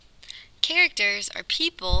characters are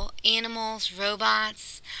people, animals,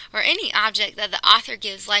 robots, or any object that the author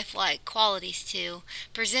gives lifelike qualities to,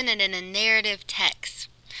 presented in a narrative text.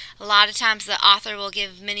 A lot of times the author will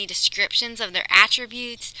give many descriptions of their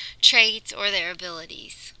attributes, traits, or their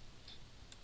abilities.